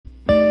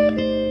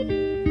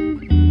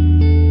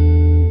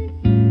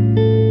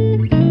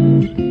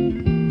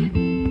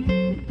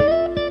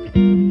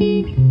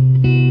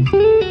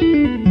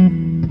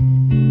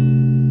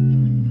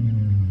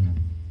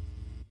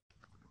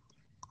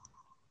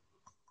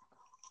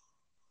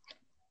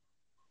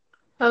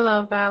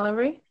Hello,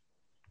 Valerie.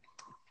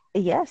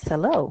 Yes,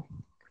 hello.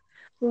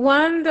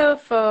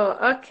 Wonderful.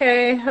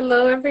 Okay.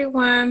 Hello,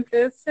 everyone.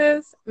 This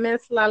is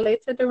Miss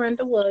Lalita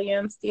Dorinda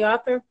Williams, the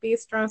author of Be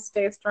Strong,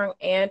 Stay Strong,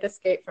 and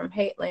Escape from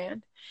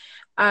Hateland.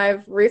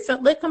 I've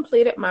recently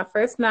completed my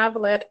first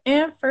novelette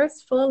and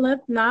first full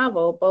length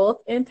novel, both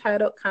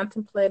entitled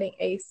Contemplating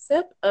a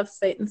Sip of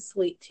Satan's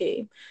Sweet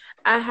Tea.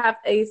 I have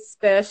a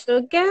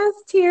special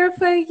guest here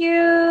for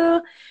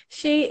you.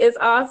 She is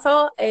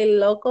also a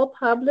local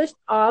published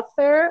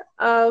author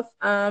of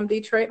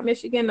Detroit,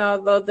 Michigan,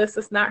 although this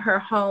is not her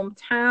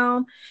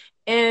hometown.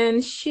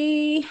 And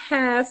she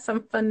has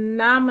some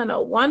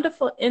phenomenal,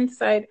 wonderful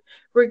insight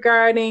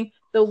regarding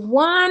the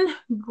one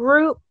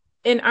group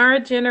in our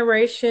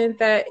generation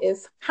that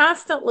is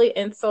constantly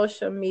in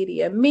social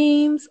media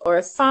memes or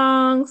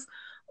songs,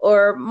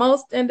 or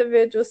most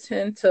individuals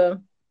tend to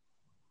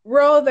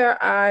roll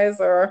their eyes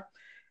or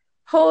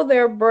hold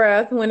their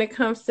breath when it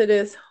comes to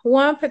this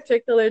one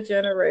particular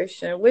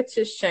generation, which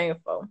is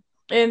shameful.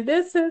 And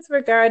this is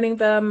regarding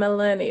the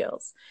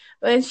millennials.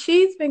 And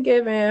she's been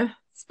given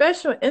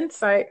special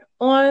insight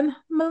on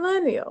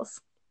millennials.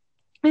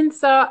 And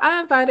so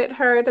I invited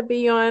her to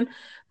be on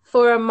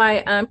for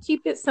my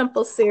Keep It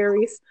Simple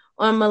series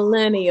on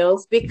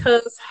millennials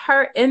because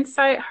her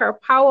insight, her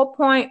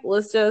PowerPoint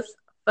was just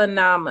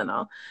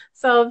phenomenal.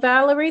 So,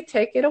 Valerie,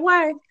 take it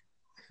away.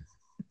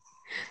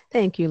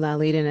 Thank you,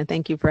 Lalita, and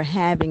thank you for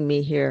having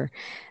me here.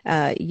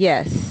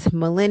 Yes,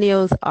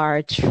 millennials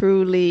are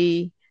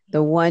truly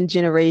the one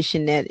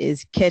generation that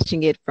is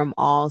catching it from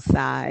all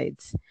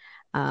sides,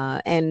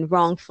 and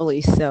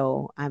wrongfully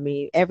so. I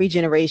mean, every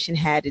generation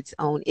had its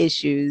own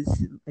issues.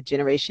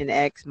 Generation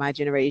X, my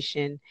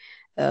generation,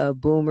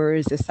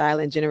 boomers, the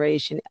silent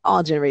generation,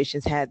 all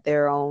generations had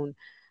their own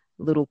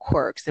little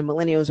quirks, and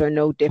millennials are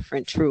no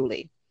different,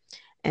 truly.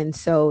 And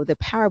so the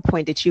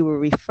PowerPoint that you were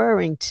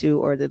referring to,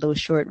 or the little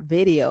short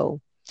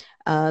video,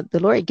 the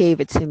Lord gave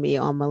it to me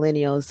on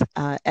millennials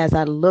as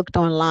I looked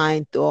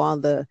online through all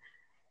the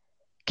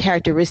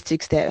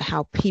characteristics that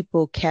how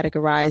people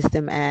categorize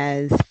them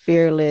as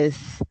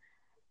fearless,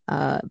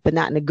 but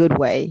not in a good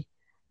way,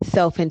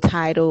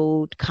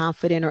 self-entitled,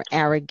 confident or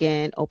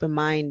arrogant,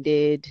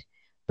 open-minded,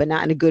 but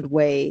not in a good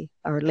way,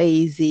 or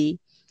lazy.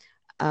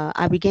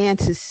 I began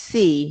to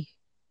see,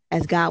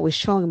 as God was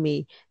showing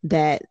me,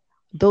 that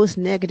those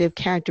negative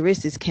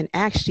characteristics can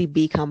actually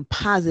become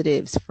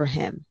positives for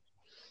him.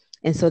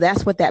 And so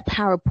that's what that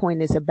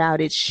PowerPoint is about.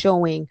 It's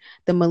showing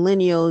the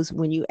millennials,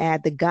 when you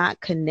add the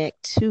God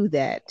connect to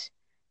that,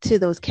 to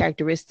those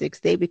characteristics,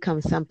 they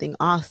become something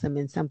awesome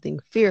and something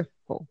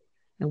fearful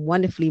and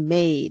wonderfully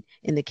made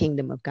in the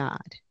kingdom of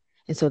God.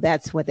 And so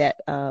that's what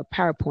that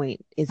PowerPoint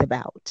is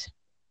about.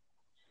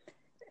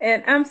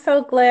 And I'm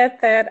so glad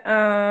that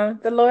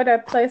the Lord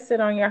had placed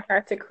it on your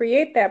heart to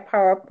create that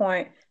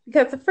PowerPoint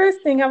because the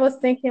first thing I was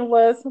thinking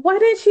was, why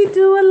didn't she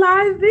do a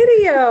live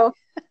video?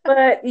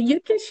 But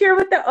you can share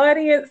with the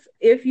audience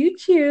if you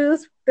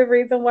choose the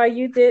reason why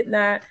you did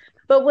not.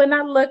 But when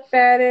I looked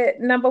at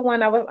it, number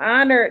one, I was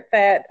honored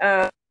that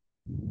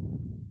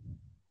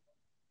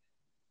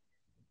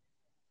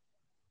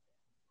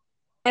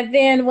and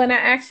then when I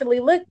actually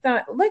looked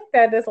at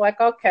it, it's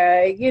like,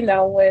 okay,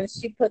 when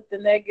she put the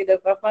negative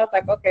up, I was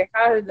like, okay,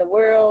 how in the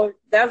world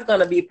that's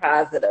gonna be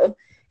positive?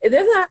 And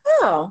then like,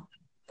 oh,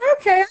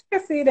 okay, I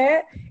can see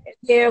that. And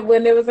then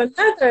when there was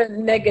another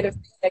negative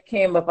thing that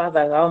came up, I was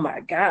like, oh my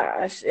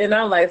gosh. And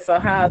I'm like, so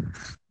how is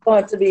it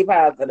going to be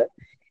positive?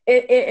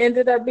 It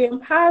ended up being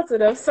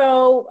positive.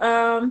 So,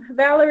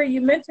 Valerie,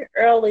 you mentioned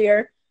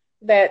earlier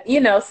that,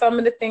 some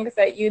of the things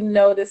that you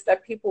noticed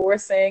that people were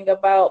saying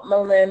about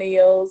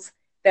millennials,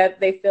 that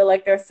they feel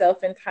like they're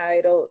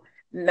self-entitled,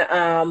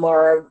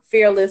 or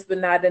fearless, but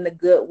not in a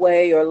good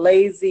way, or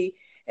lazy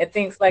and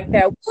things like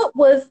that. What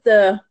was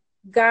the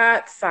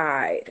God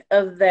side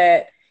of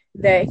that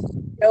he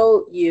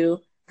showed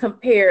you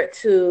compared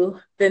to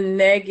the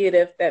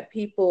negative that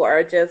people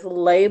are just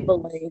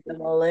labeling the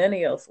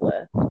millennials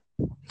with?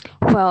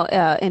 Well,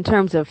 in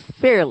terms of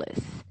fearless,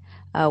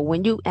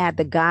 when you add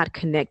the God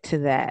connect to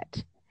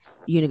that,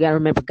 you got to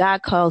remember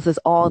God calls us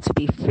all to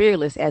be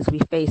fearless as we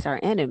face our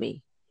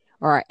enemy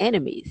or our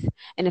enemies.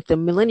 And if the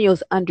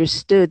millennials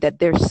understood that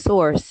their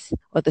source,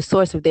 or the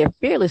source of their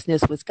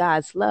fearlessness, was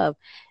God's love,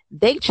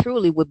 they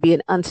truly would be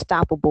an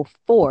unstoppable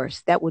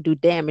force that would do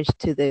damage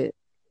to the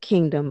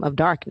kingdom of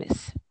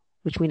darkness,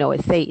 which we know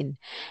is Satan.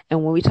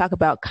 And when we talk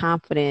about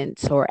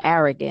confidence or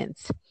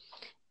arrogance,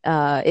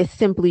 it's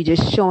simply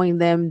just showing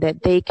them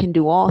that they can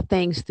do all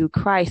things through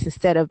Christ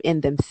instead of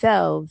in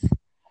themselves,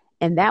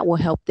 and that will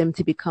help them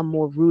to become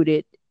more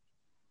rooted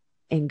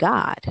in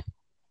God.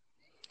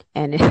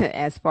 And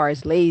as far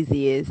as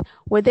lazy is,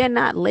 well, they're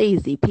not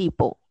lazy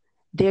people.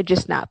 They're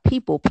just not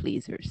people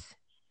pleasers.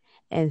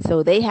 And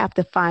so they have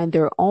to find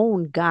their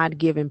own God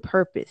given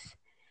purpose,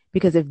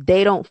 because if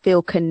they don't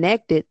feel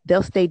connected,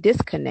 they'll stay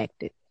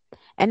disconnected.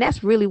 And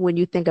that's really when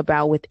you think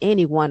about with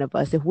any one of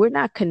us, if we're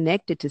not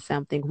connected to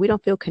something, we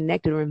don't feel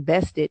connected or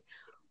invested,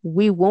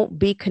 we won't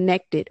be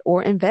connected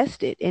or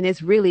invested. And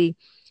it's really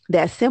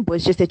that simple.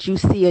 It's just that you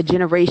see a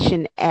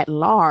generation at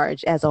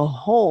large as a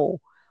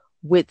whole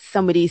with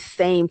some of these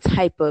same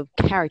type of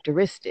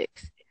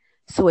characteristics.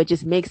 So it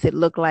just makes it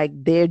look like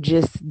they're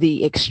just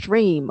the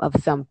extreme of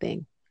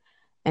something.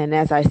 And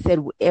as I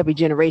said, every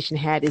generation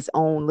had its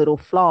own little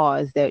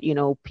flaws that,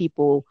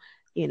 people,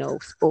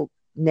 spoke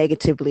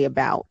negatively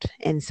about.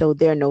 And so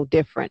they're no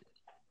different.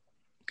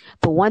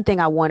 But one thing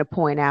I want to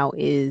point out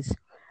is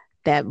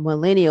that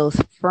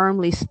millennials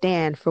firmly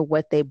stand for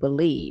what they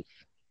believe.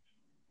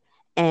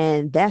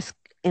 And that's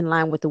in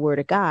line with the word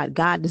of God.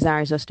 God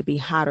desires us to be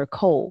hot or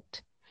cold.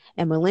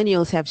 And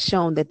millennials have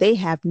shown that they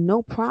have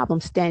no problem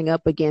standing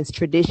up against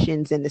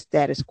traditions and the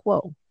status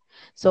quo.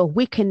 So if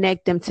we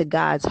connect them to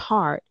God's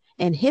heart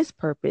and his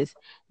purpose,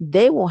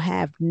 they will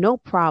have no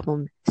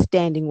problem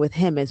standing with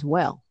him as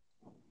well.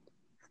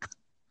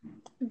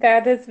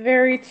 That is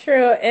very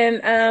true.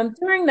 And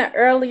during the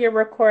earlier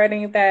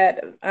recording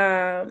that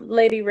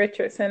Lady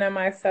Richardson and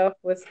myself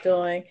was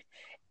doing,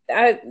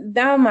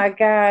 oh my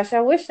gosh,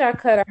 I wish I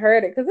could have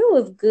heard it because it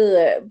was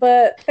good,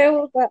 but there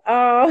was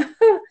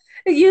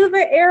a user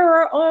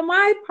error on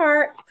my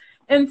part.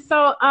 And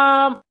so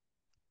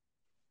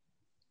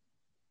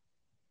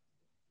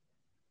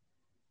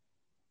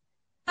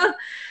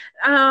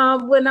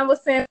when I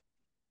was saying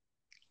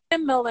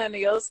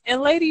millennials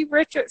and Lady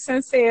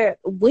Richardson said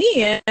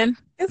win,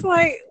 it's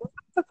like we're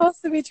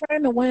supposed to be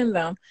trying to win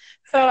them.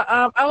 So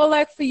I would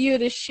like for you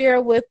to share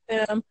with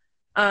them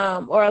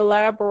or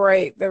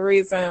elaborate the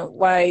reason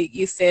why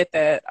you said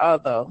that,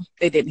 although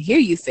they didn't hear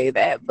you say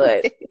that,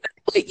 but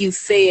what you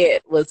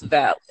said was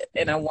valid,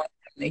 and I want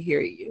them to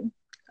hear you.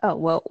 Oh,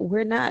 well,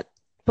 we're not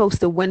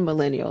supposed to win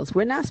millennials.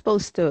 We're not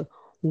supposed to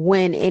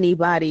win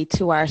anybody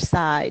to our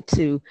side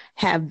to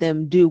have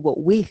them do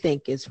what we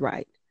think is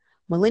right.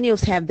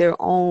 Millennials have their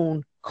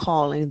own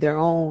calling, their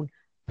own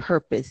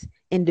purpose,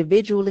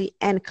 individually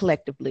and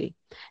collectively.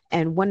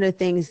 And one of the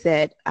things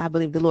that I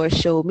believe the Lord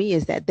showed me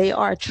is that they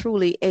are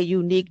truly a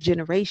unique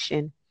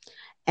generation,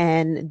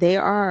 and they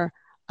are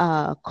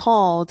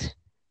called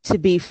to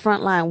be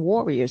frontline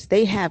warriors.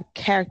 They have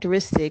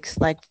characteristics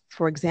like,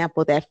 for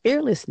example, that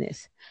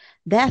fearlessness.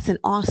 That's an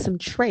awesome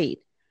trait,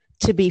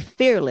 to be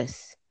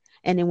fearless.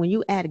 And then when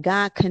you add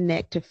God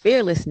connect to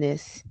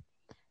fearlessness,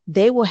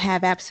 they will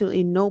have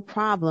absolutely no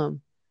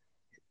problem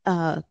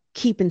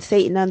keeping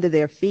Satan under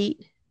their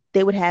feet.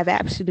 They would have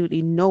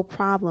absolutely no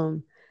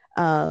problem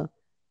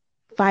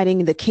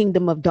fighting the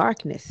kingdom of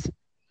darkness,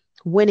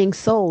 winning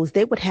souls.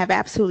 They would have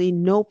absolutely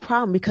no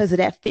problem because of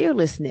that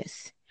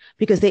fearlessness,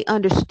 because they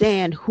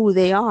understand who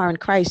they are in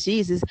Christ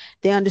Jesus.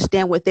 They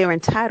understand what they're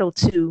entitled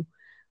to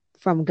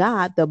from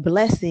God, the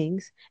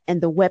blessings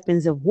and the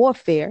weapons of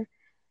warfare.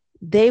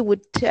 They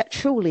would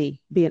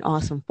truly be an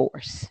awesome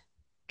force,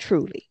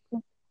 truly.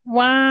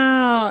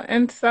 Wow.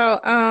 And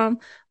so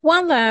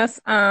one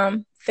last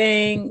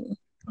thing,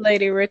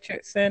 Lady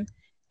Richardson,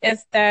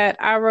 is that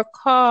I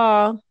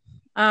recall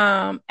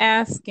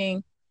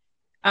asking,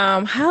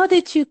 how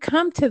did you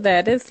come to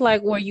that? It's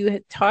like, were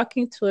you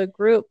talking to a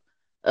group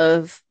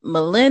of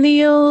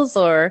millennials,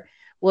 or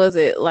was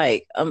it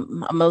like a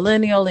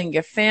millennial in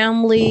your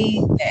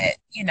family that,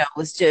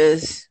 was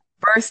just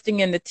bursting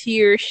into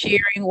tears,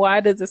 sharing, why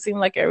does it seem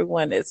like every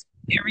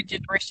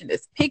generation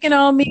is picking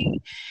on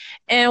me?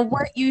 And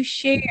what you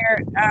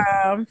shared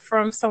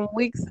from some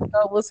weeks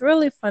ago was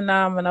really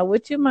phenomenal.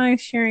 Would you mind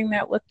sharing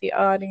that with the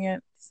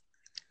audience?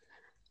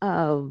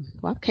 Well,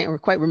 I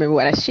can't quite remember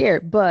what I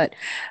shared, but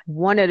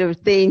one of the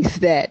things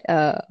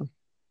that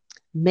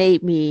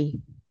made me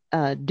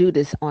do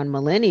this on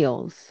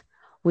millennials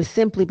was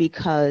simply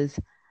because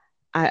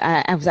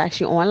I was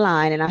actually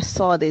online and I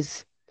saw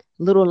this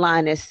little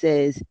line that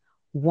says,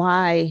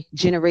 "Why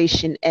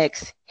Generation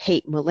X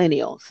hate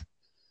millennials?"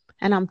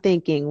 And I'm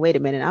thinking, wait a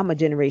minute, I'm a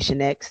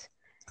Generation X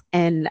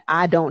and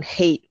I don't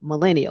hate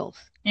millennials.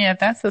 Yeah,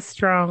 that's a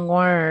strong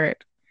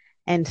word.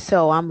 And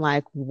so I'm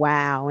like,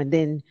 wow. And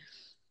then,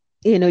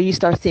 you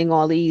start seeing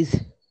all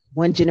these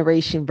one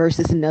generation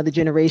versus another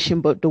generation.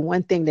 But the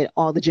one thing that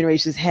all the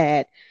generations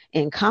had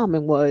in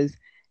common was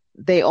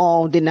they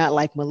all did not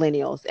like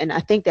millennials. And I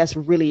think that's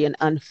really an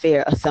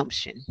unfair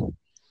assumption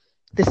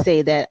to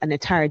say that an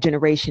entire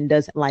generation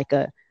doesn't like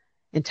a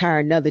entire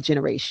another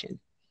generation.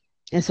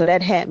 And so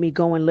that had me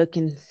go and look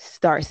and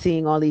start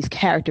seeing all these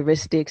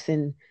characteristics,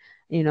 and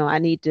I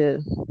needed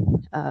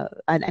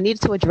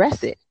to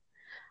address it.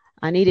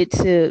 I needed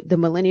the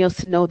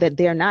millennials to know that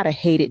they're not a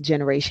hated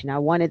generation. I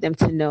wanted them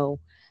to know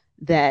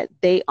that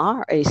they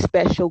are a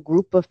special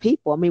group of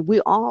people. I mean,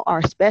 we all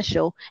are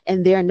special,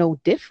 and they're no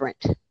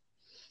different.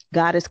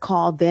 God has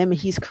called them and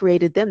he's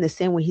created them the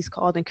same way he's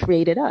called and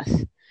created us.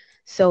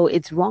 So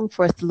it's wrong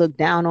for us to look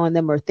down on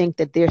them or think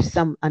that there's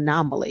some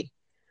anomaly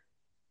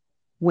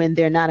when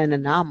they're not an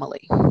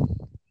anomaly.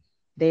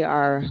 They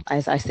are,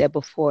 as I said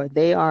before,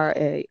 they are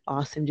an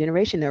awesome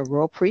generation. They're a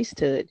royal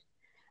priesthood,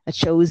 a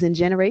chosen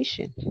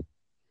generation.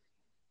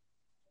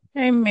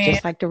 Amen.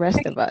 Just like the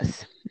rest of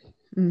us.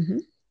 Mm-hmm.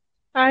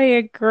 I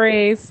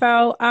agree.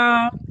 So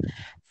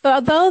For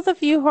those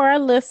of you who are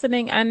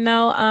listening, I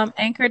know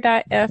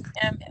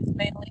Anchor.fm is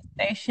mainly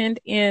stationed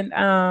in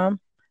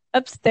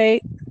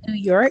upstate New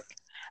York,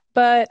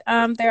 but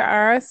there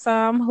are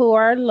some who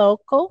are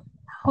local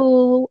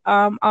who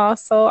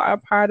also are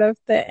part of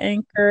the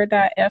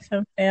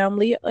Anchor.fm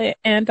family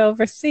and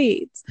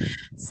overseas.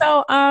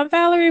 So,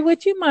 Valerie,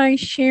 would you mind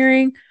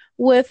sharing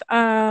with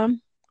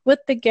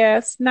the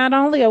guests not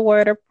only a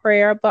word of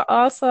prayer, but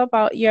also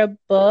about your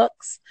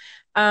books?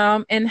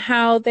 And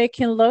how they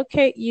can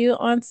locate you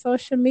on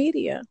social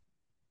media.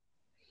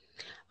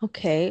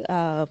 Okay.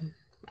 I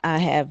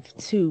have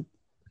two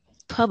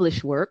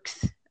published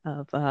works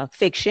of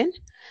fiction.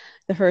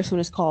 The first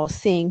one is called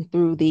Seeing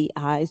Through the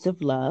Eyes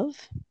of Love.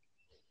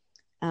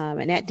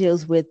 And that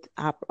deals with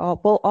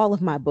all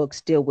of my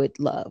books deal with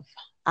love,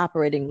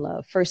 operating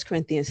love. 1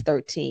 Corinthians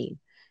 13,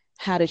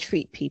 how to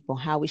treat people,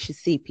 how we should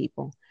see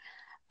people.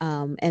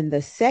 And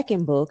the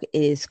second book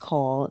is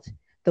called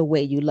The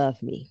Way You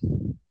Love Me.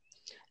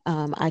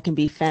 I can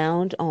be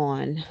found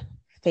on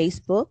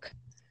Facebook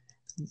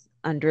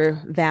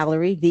under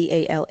Valerie,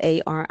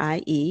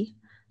 Valarie,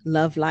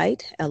 Love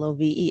Light,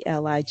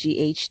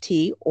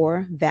 Lovelight,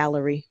 or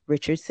Valerie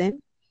Richardson.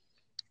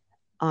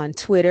 On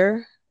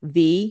Twitter,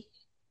 V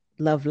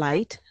Love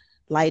Light.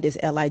 Light is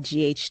Light.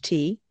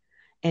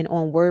 And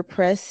on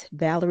WordPress,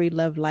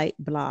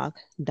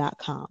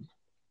 ValerieLovelightblog.com.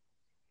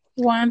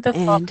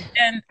 Wonderful.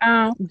 And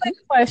quick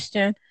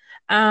question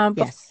before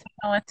yes, we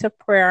go into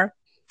prayer.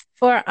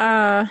 For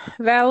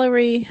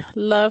Valerie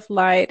Love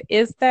Light,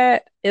 is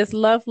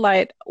Love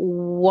Light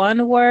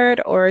one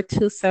word or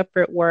two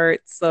separate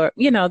words? Or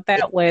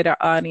that way the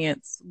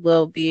audience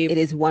will be it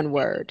is one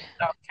word.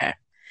 Okay.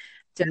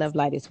 Love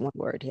Light is one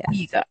word.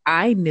 Yes.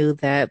 I knew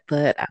that,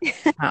 but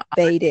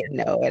They didn't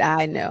know it.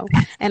 I know.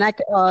 And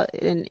all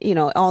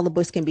the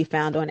books can be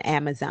found on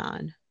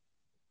Amazon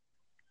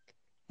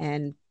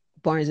and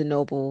Barnes and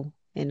Noble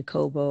and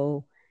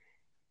Kobo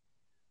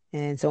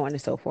and so on and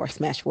so forth.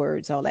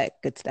 Smashwords, all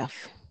that good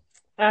stuff.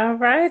 All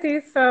righty.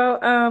 So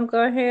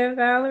go ahead,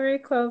 Valerie.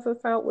 Close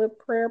us out with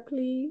prayer,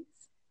 please.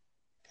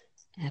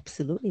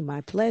 Absolutely, my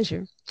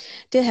pleasure.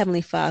 Dear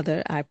Heavenly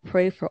Father, I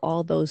pray for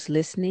all those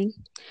listening.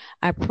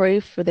 I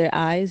pray for their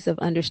eyes of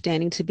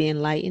understanding to be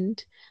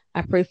enlightened.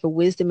 I pray for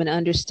wisdom and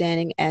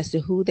understanding as to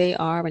who they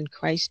are in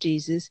Christ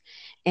Jesus,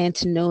 and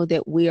to know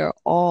that we are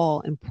all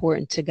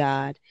important to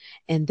God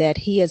and that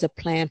He has a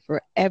plan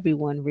for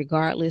everyone,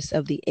 regardless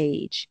of the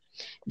age,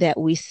 that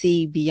we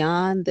see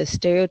beyond the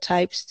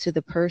stereotypes to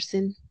the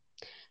person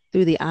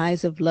through the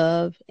eyes of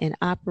love and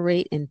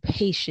operate in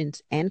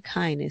patience and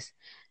kindness,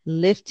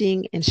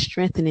 lifting and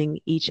strengthening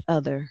each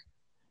other.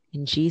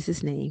 In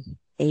Jesus' name,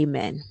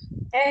 amen.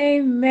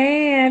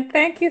 Amen.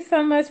 Thank you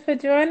so much for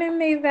joining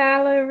me,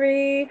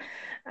 Valerie.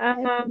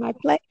 My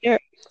pleasure.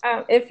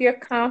 If you're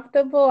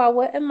comfortable, I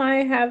wouldn't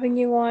mind having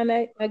you on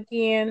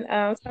again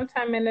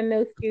sometime in the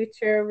near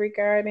future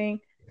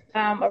regarding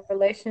a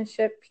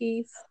relationship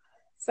piece.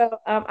 So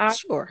I'll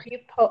Sure.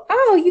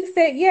 oh, you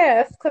said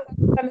yes, because I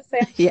was going to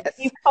say Yes.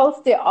 you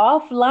posted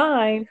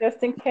offline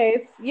just in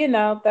case,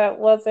 that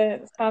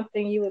wasn't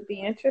something you would be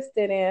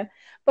interested in.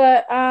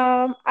 But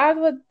I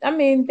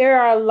mean,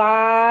 there are a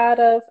lot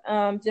of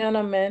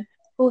gentlemen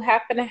who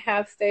happen to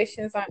have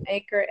stations on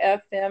Anchor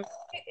FM.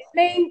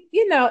 They,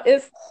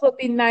 it would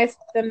be nice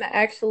for them to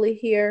actually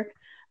hear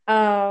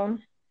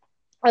um,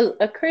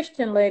 a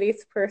Christian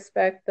lady's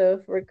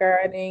perspective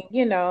regarding,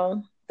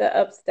 the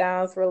ups,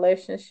 downs,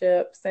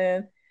 relationships,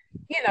 and,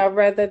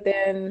 rather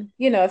than,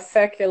 a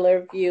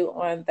secular view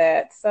on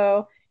that.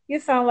 So you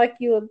sound like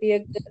you would be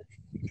a good.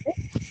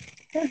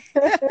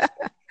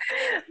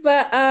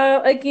 But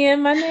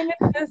again, my name is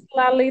Miss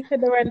Lalita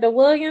Dorinda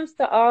Williams,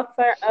 the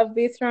author of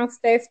Be Strong,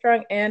 Stay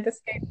Strong, and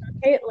Escape from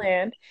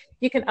Hateland.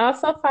 You can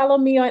also follow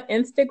me on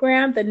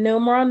Instagram, the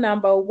numeral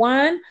number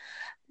one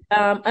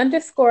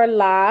underscore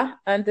la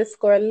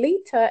underscore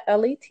Lita,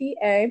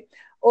 Leta.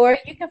 Or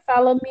you can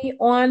follow me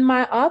on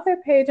my author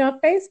page on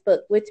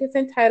Facebook, which is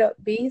entitled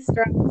Be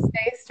Strong,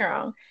 Stay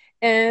Strong.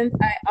 And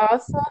I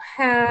also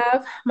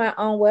have my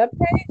own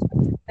webpage,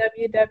 which is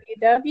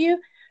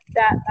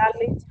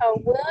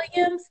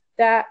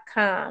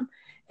www.lalitawilliams.com.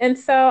 And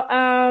so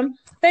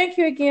thank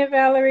you again,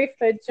 Valerie,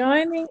 for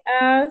joining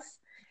us.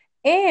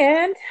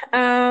 And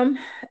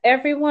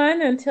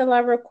everyone, until I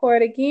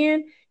record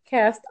again,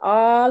 cast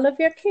all of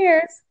your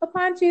cares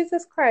upon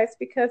Jesus Christ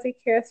because he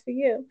cares for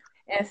you.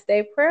 And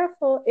stay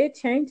prayerful. It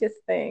changes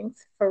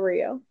things for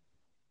real.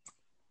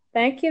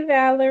 Thank you,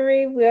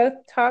 Valerie. We'll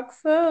talk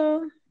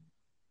soon.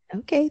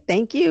 Okay.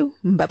 Thank you.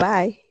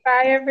 Bye-bye.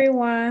 Bye,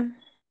 everyone.